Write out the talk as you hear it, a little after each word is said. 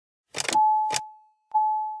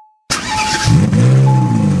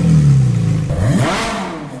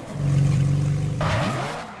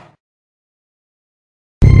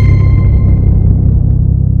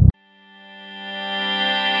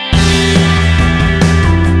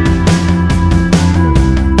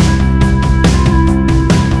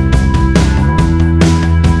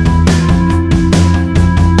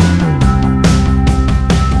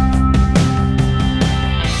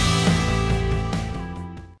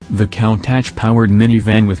the Countach-powered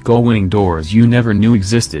minivan with gullwing doors you never knew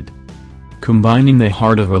existed. Combining the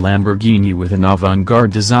heart of a Lamborghini with an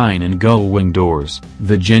avant-garde design and gullwing doors,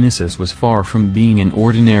 the Genesis was far from being an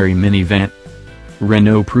ordinary minivan.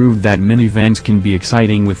 Renault proved that minivans can be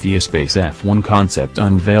exciting with the Espace F1 concept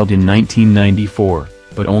unveiled in 1994,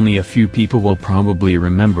 but only a few people will probably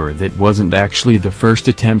remember that wasn't actually the first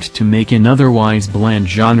attempt to make an otherwise bland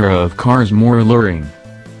genre of cars more alluring.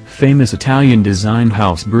 Famous Italian design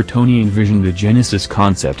house Bertone envisioned the Genesis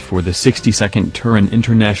concept for the 62nd Turin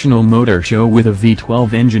International Motor Show with a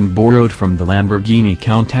V12 engine borrowed from the Lamborghini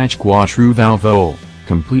Countach Quattrovalvole,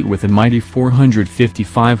 complete with a mighty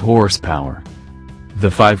 455 horsepower. The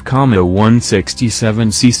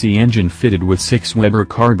 5,167cc engine fitted with 6 Weber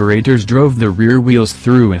carburetors drove the rear wheels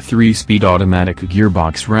through a 3-speed automatic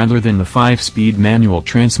gearbox rather than the 5-speed manual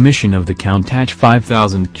transmission of the Countach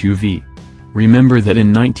 5000 QV. Remember that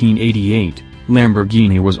in 1988,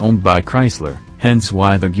 Lamborghini was owned by Chrysler, hence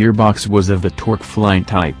why the gearbox was of the torque-flying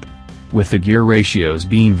type. With the gear ratios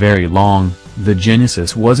being very long, the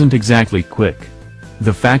Genesis wasn't exactly quick.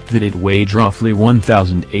 The fact that it weighed roughly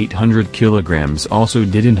 1,800 kilograms also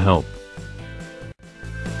didn't help.